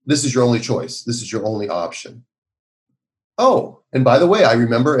this is your only choice. This is your only option. Oh, and by the way, I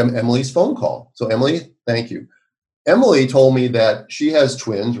remember Emily's phone call. So Emily, thank you. Emily told me that she has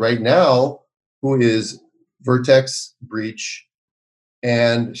twins right now who is vertex breech,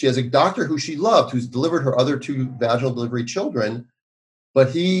 and she has a doctor who she loved who's delivered her other 2 vaginal delivery children,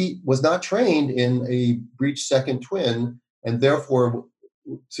 but he was not trained in a breech second twin and therefore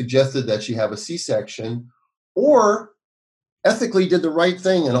suggested that she have a C-section, or ethically did the right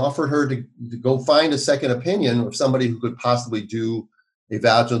thing and offered her to go find a second opinion of somebody who could possibly do a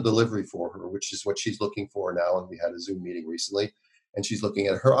vaginal delivery for her, which is what she's looking for now. And we had a Zoom meeting recently, and she's looking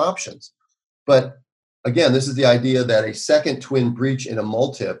at her options. But again, this is the idea that a second twin breech in a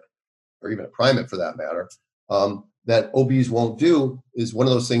multip, or even a primate for that matter, that OBs won't do, is one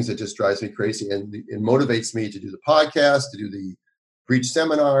of those things that just drives me crazy. And it motivates me to do the podcast, to do the breech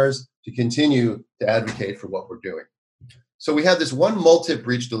seminars, to continue to advocate for what we're doing. So we had this one multip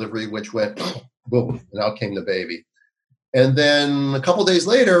breech delivery, which went boom, and out came the baby. And then a couple days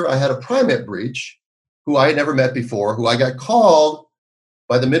later, I had a primate breech who I had never met before, who I got called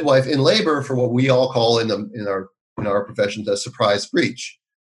by the midwife in labor for what we all call in our professions a surprise breech.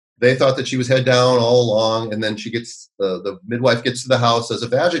 They thought that she was head down all along, and then she gets the midwife gets to the house, does a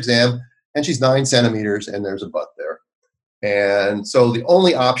vag exam, and she's 9 centimeters, and there's a butt there. And so the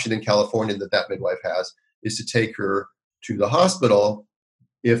only option in California that midwife has is to take her to the hospital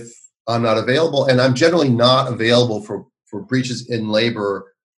if I'm not available, and I'm generally not available for breeches in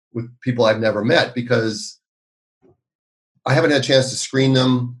labor with people I've never met because I haven't had a chance to screen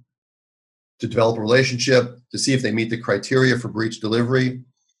them, to develop a relationship, to see if they meet the criteria for breech delivery.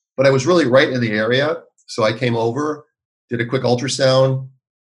 But I was really right in the area, so I came over, did a quick ultrasound.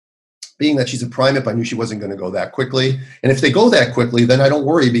 Being that she's a primate, I knew she wasn't going to go that quickly. And if they go that quickly, then I don't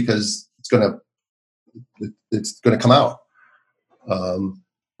worry because it's going to come out.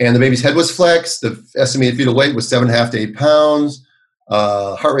 And the baby's head was flexed. The estimated fetal weight was 7.5 to 8 pounds.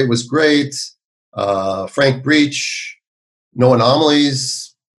 Heart rate was great. Frank breech, no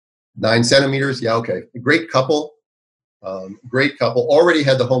anomalies, 9 centimeters. Yeah, okay. Great couple. Already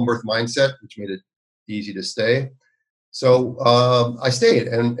had the home birth mindset, which made it easy to stay. So I stayed,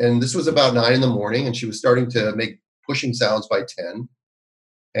 and this was about 9 in the morning, and she was starting to make pushing sounds by 10.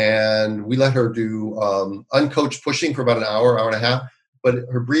 And we let her do uncoached pushing for about an hour and a half, but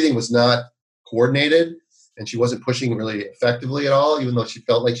her breathing was not coordinated, and she wasn't pushing really effectively at all, even though she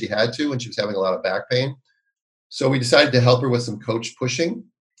felt like she had to, and she was having a lot of back pain. So we decided to help her with some coached pushing,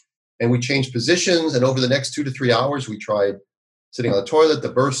 and we changed positions, and over the next 2 to 3 hours, we tried sitting on the toilet, the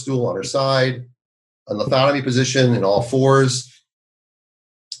birth stool on her side, a lithotomy position in all fours,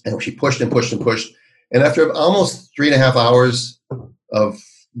 and she pushed and pushed and pushed. And after almost 3.5 hours of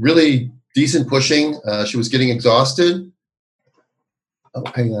really decent pushing, she was getting exhausted. Oh,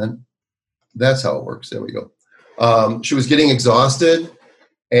 hang on. That's how it works. There we go. She was getting exhausted,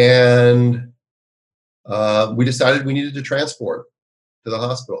 and we decided we needed to transport to the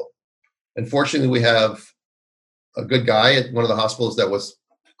hospital. Unfortunately, we have a good guy at one of the hospitals that was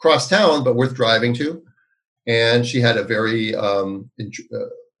across town, but worth driving to. And she had a very,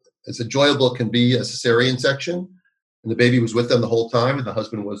 as enjoyable can be, a cesarean section. And the baby was with them the whole time, and the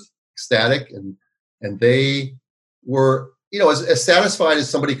husband was ecstatic. And they were, as satisfied as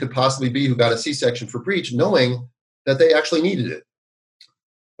somebody could possibly be who got a C-section for breech, knowing that they actually needed it.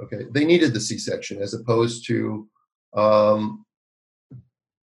 Okay, they needed the C-section as opposed to um,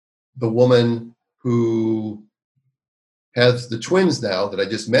 the woman who has the twins now that I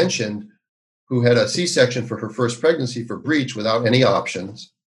just mentioned, who had a C-section for her first pregnancy for breech without any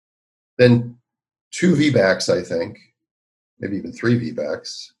options, then 2 VBACs, I think, maybe even 3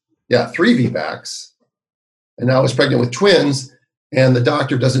 VBACs. Yeah, 3 VBACs, and now is pregnant with twins, and the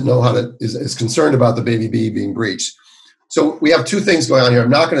doctor doesn't know how to, is concerned about the baby B being breached. So we have 2 things going on here. I'm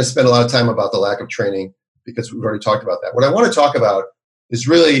not going to spend a lot of time about the lack of training because we've already talked about that. What I want to talk about is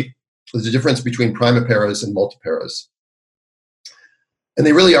really the difference between primiparas and multiparas. And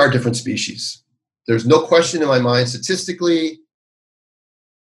they really are different species. There's no question in my mind, statistically,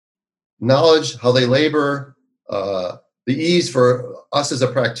 knowledge, how they labor, the ease for us as a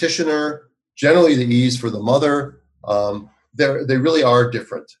practitioner, generally the ease for the mother, they really are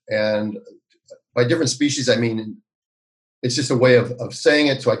different. And by different species, I mean, it's just a way of saying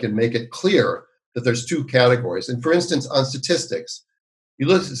it so I can make it clear that there's 2 categories. And for instance, on statistics, you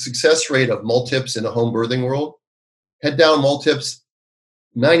look at the success rate of multips in a home birthing world, head down multips,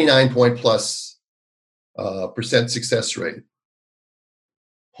 99% success rate.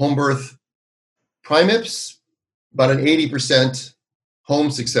 Home birth primips, about an 80%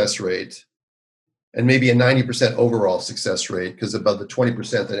 home success rate, and maybe a 90% overall success rate, because about the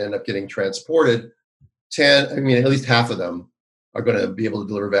 20% that end up getting transported, at least half of them are going to be able to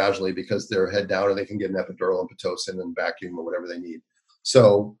deliver vaginally because they're head down and they can get an epidural and Pitocin and vacuum or whatever they need.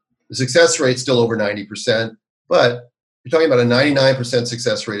 So the success rate's still over 90%, but you're talking about a 99%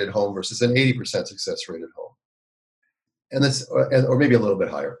 success rate at home versus an 80% success rate at home. And that's, or maybe a little bit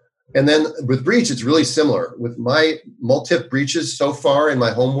higher. And then with breech, it's really similar. With my multip breeches so far in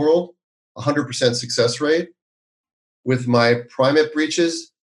my home world, 100% success rate. With my primip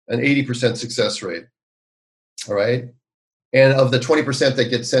breeches, an 80% success rate. All right. And of the 20% that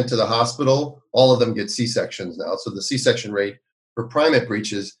get sent to the hospital, all of them get C-sections now. So the C-section rate for primip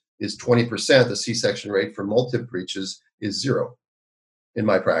breeches is 20%. The C-section rate for multip breeches is 0 in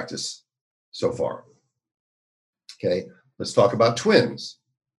my practice so far. Okay, let's talk about twins.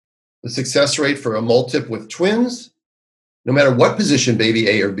 The success rate for a multip with twins, no matter what position baby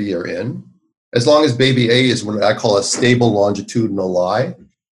A or B are in, as long as baby A is what I call a stable longitudinal lie,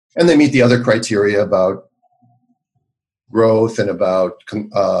 and they meet the other criteria about growth and about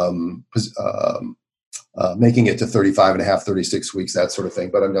making it to 35 and a half, 36 weeks, that sort of thing,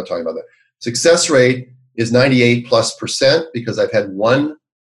 but I'm not talking about that. Success rate is 98+% because I've had 1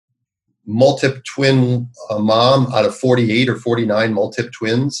 multip twin mom out of 48 or 49 multip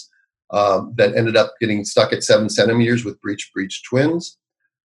twins that ended up getting stuck at 7 centimeters with breech twins.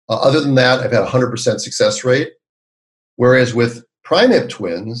 Other than that, I've had 100% success rate, whereas with primip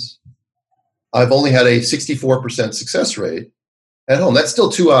twins, I've only had a 64% success rate at home. That's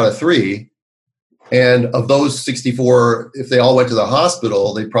still 2 out of 3. And of those 64, if they all went to the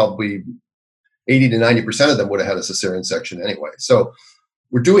hospital, they probably 80 to 90% of them would have had a cesarean section anyway. So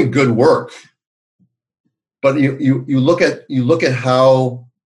we're doing good work. But you look at how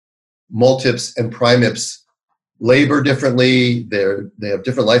multips and primips labor differently. They have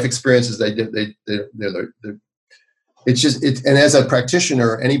different life experiences. And as a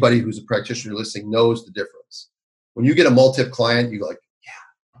practitioner, anybody who's a practitioner listening knows the difference. When you get a multip client, you're like,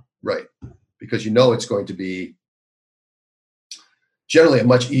 yeah, right. Because you know it's going to be generally a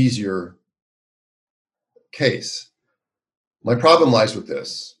much easier case. My problem lies with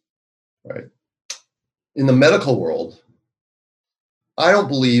this, right? In the medical world, I don't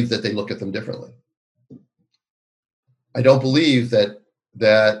believe that they look at them differently. I don't believe that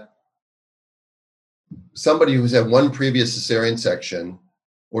somebody who's had 1 previous cesarean section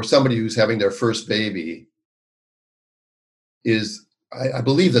or somebody who's having their first baby is, I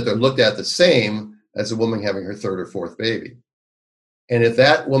believe that they're looked at the same as a woman having her 3rd or 4th baby. And if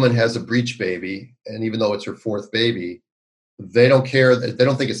that woman has a breech baby, and even though it's her 4th baby, they don't care. They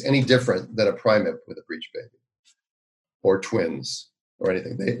don't think it's any different than a primip with a breech baby or twins or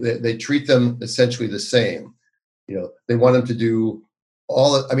anything. They treat them essentially the same. They want them to do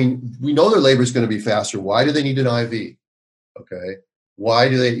we know their labor is going to be faster. Why do they need an IV? Okay. Why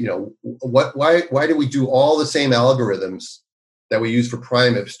do they, why do we do all the same algorithms that we use for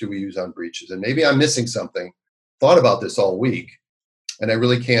primips do we use on breeches? And maybe I'm missing something. Thought about this all week, and I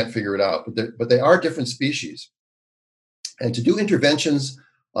really can't figure it out. But they are different species. And to do interventions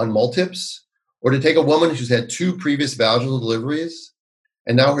on multips, or to take a woman who's had 2 previous vaginal deliveries,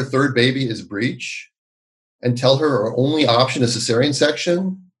 and now her 3rd baby is breech, and tell her her only option is cesarean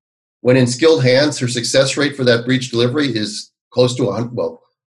section, when in skilled hands, her success rate for that breech delivery is close to 100. Well,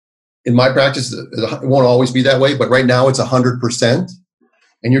 in my practice, it won't always be that way, but right now it's 100%.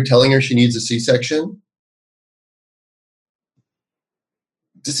 and you're telling her she needs a C-section?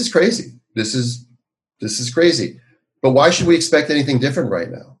 This is crazy. This is crazy. But why should we expect anything different right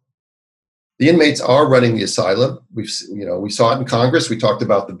now? The inmates are running the asylum. We saw it in Congress. We talked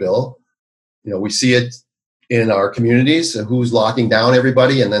about the bill. We see it in our communities. Who's locking down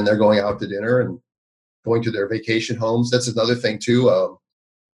everybody, and then they're going out to dinner and going to their vacation homes. That's another thing too.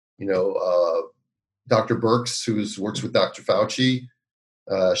 Dr. Birx, who works with Dr. Fauci,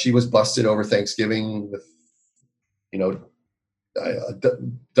 she was busted over Thanksgiving with,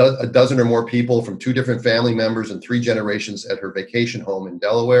 a dozen or more people from 2 different family members and 3 generations at her vacation home in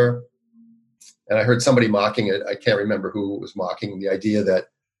Delaware. And I heard somebody mocking it. I can't remember who was mocking the idea that,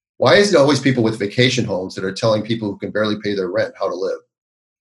 why is it always people with vacation homes that are telling people who can barely pay their rent how to live?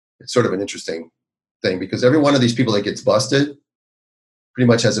 It's sort of an interesting thing, because every one of these people that gets busted pretty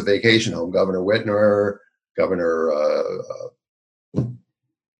much has a vacation home. Governor Whitmer, Governor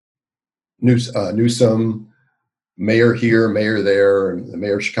Newsom, mayor here, mayor there, and the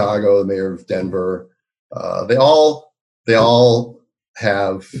mayor of Chicago, the mayor of Denver. They all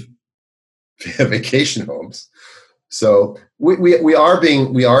have vacation homes. So we are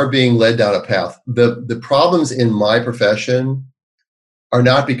being led down a path. The problems in my profession are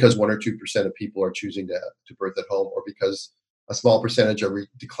not because 1 or 2% of people are choosing to birth at home, or because a small percentage are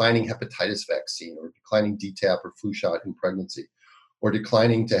declining hepatitis vaccine, or declining DTaP or flu shot in pregnancy, or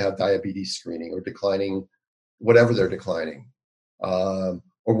declining to have diabetes screening, or declining whatever they're declining, or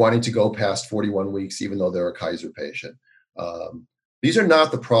wanting to go past 41 weeks even though they're a Kaiser patient. These are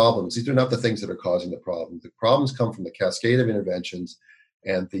not the problems. These are not the things that are causing the problem. The problems come from the cascade of interventions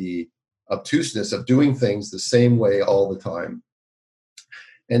and the obtuseness of doing things the same way all the time,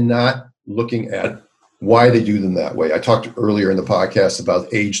 and not looking at why they do them that way. I talked earlier in the podcast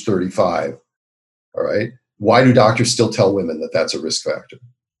about age 35. All right. Why do doctors still tell women that that's a risk factor?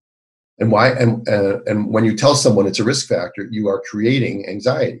 And why? And when you tell someone it's a risk factor, you are creating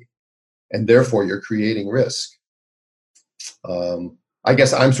anxiety, and therefore you're creating risk. I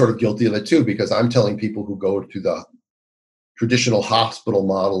guess I'm sort of guilty of it too, because I'm telling people who go to the traditional hospital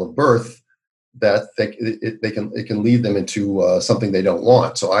model of birth that it can lead them into something they don't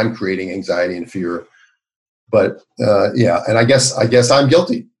want. So I'm creating anxiety and fear. But and I guess I'm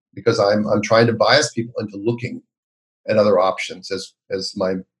guilty, because I'm trying to bias people into looking at other options. As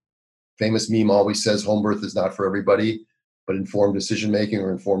my famous meme always says, home birth is not for everybody, but informed decision making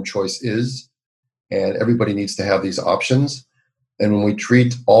or informed choice is. And everybody needs to have these options. And when we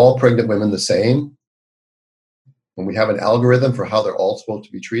treat all pregnant women the same, when we have an algorithm for how they're all supposed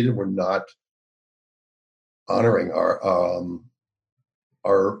to be treated, we're not honoring our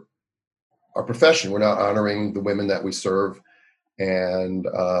profession. We're not honoring the women that we serve. And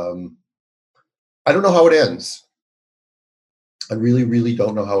I don't know how it ends. I really, really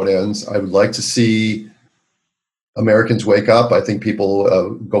don't know how it ends. I would like to see Americans wake up. I think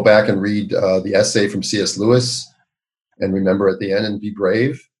people go back and read the essay from C.S. Lewis and remember at the end and be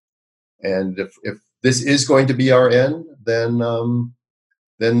brave. And if this is going to be our end, then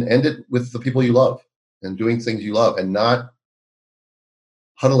end it with the people you love and doing things you love, and not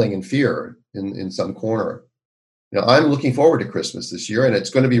huddling in fear in some corner. I'm looking forward to Christmas this year, and it's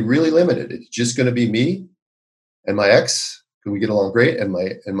going to be really limited. It's just going to be me and my ex, who we get along great, and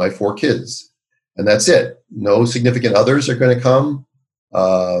my 4 kids, and that's it. No significant others are going to come.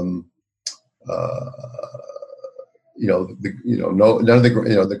 None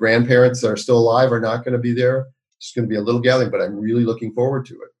of the grandparents that are still alive are not going to be there. It's going to be a little gathering, but I'm really looking forward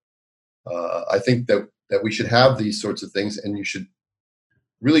to it. I think that we should have these sorts of things, and you should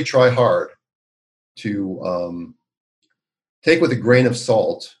really try hard to take with a grain of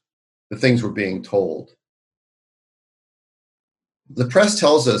salt the things we're being told. The press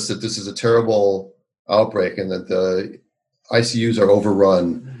tells us that this is a terrible outbreak and that the ICUs are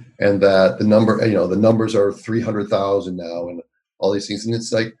overrun and that the numbers are 300,000 now and all these things. And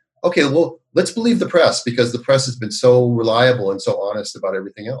it's like, okay, well, let's believe the press, because the press has been so reliable and so honest about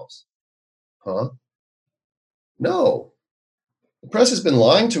everything else. Huh? No. The press has been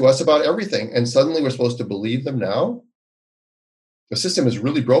lying to us about everything, and suddenly we're supposed to believe them now? The system is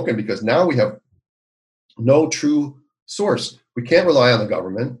really broken, because now we have no true source. We can't rely on the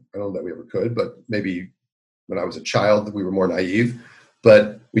government. I don't know that we ever could, but maybe when I was a child we were more naive.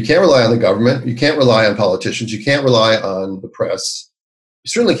 But we can't rely on the government. You can't rely on politicians. You can't rely on the press. You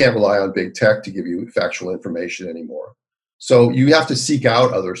certainly can't rely on big tech to give you factual information anymore. So you have to seek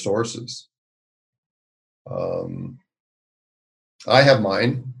out other sources. I have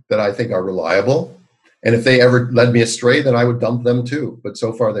mine that I think are reliable. And if they ever led me astray, then I would dump them too. But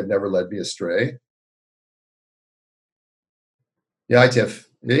so far, they've never led me astray. Yeah, hi, Tiff.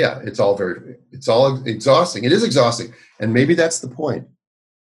 Yeah, it's all exhausting. It is exhausting. And maybe that's the point.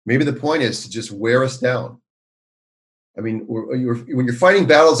 Maybe the point is to just wear us down. I mean, when you're fighting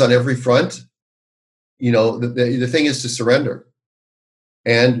battles on every front, the thing is to surrender.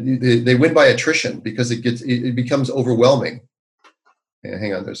 And they win by attrition because it becomes overwhelming. And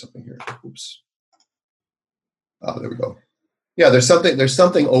hang on, there's something here. Oops. Oh, there we go. Yeah, there's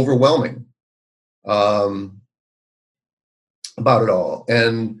something overwhelming about it all.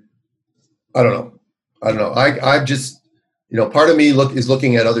 And I don't know. I just, part of me is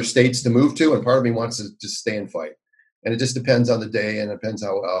looking at other states to move to, and part of me wants to just stay and fight. And it just depends on the day, and it depends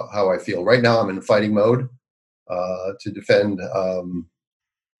how I feel. Right now, I'm in fighting mode to defend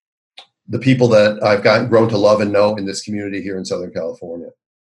the people that I've grown to love and know in this community here in Southern California.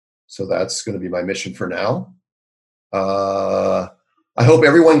 So that's going to be my mission for now. I hope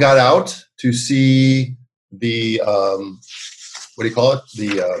everyone got out to see the what do you call it?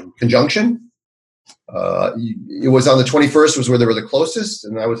 The conjunction. It was on the 21st was where they were the closest,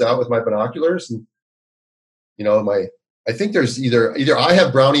 and I was out with my binoculars, and I think there's either I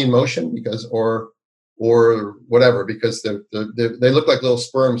have Brownian motion or whatever, because they look like little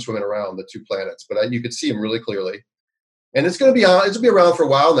sperms swimming around the two planets, but you could see them really clearly. And it's going to be around for a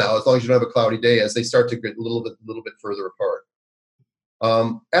while now, as long as you don't have a cloudy day, as they start to get a little bit further apart.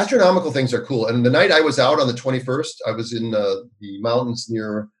 Astronomical things are cool. And the night I was out on the 21st, I was in the mountains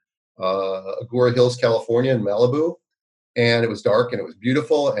near Agoura Hills, California, in Malibu, and it was dark and it was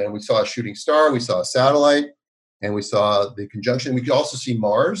beautiful. And we saw a shooting star, we saw a satellite, and we saw the conjunction. We could also see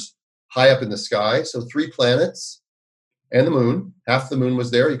Mars high up in the sky. So 3 planets and the moon. Half the moon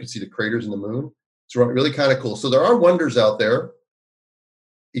was there. You could see the craters in the moon. It's really kind of cool. So there are wonders out there.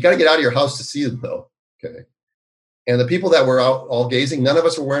 You got to get out of your house to see them, though. Okay. And the people that were out all gazing, none of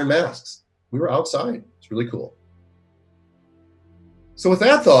us were wearing masks. We were outside. It's really cool. So with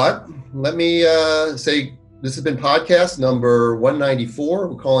that thought, let me say this has been podcast number 194.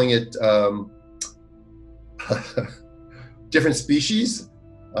 We're calling it Different Species,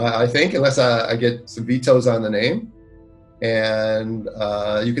 I think, unless I get some vetoes on the name. And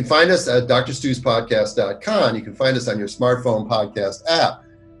you can find us at drstewspodcast.com. You can find us on your smartphone podcast app.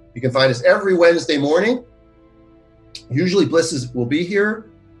 You can find us every Wednesday morning. Usually Bliss will be here.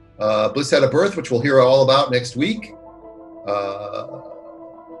 Bliss had a birth, which we'll hear all about next week.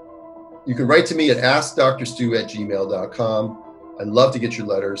 You can write to me at askdrstew@gmail.com. I'd love to get your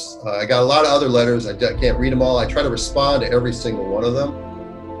letters. I got a lot of other letters. I can't read them all. I try to respond to every single one of them.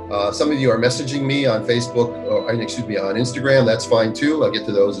 Some of you are messaging me on Facebook, on Instagram. That's fine too. I'll get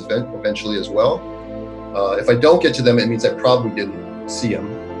to those eventually as well. If I don't get to them, it means I probably didn't see them.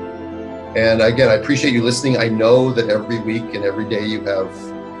 And again, I appreciate you listening. I know that every week and every day you have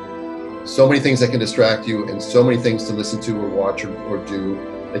so many things that can distract you and so many things to listen to or watch or do.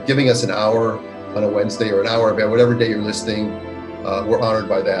 That giving us an hour on a Wednesday or an hour about whatever day you're listening, we're honored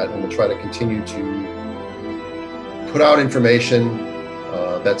by that, and we'll try to continue to put out information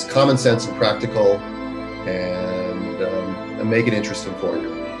that's common sense and practical, and make it interesting for you.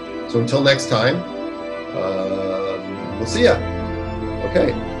 So until next time, we'll see ya.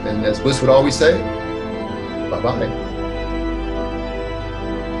 Okay, and as Bliss would always say, bye-bye.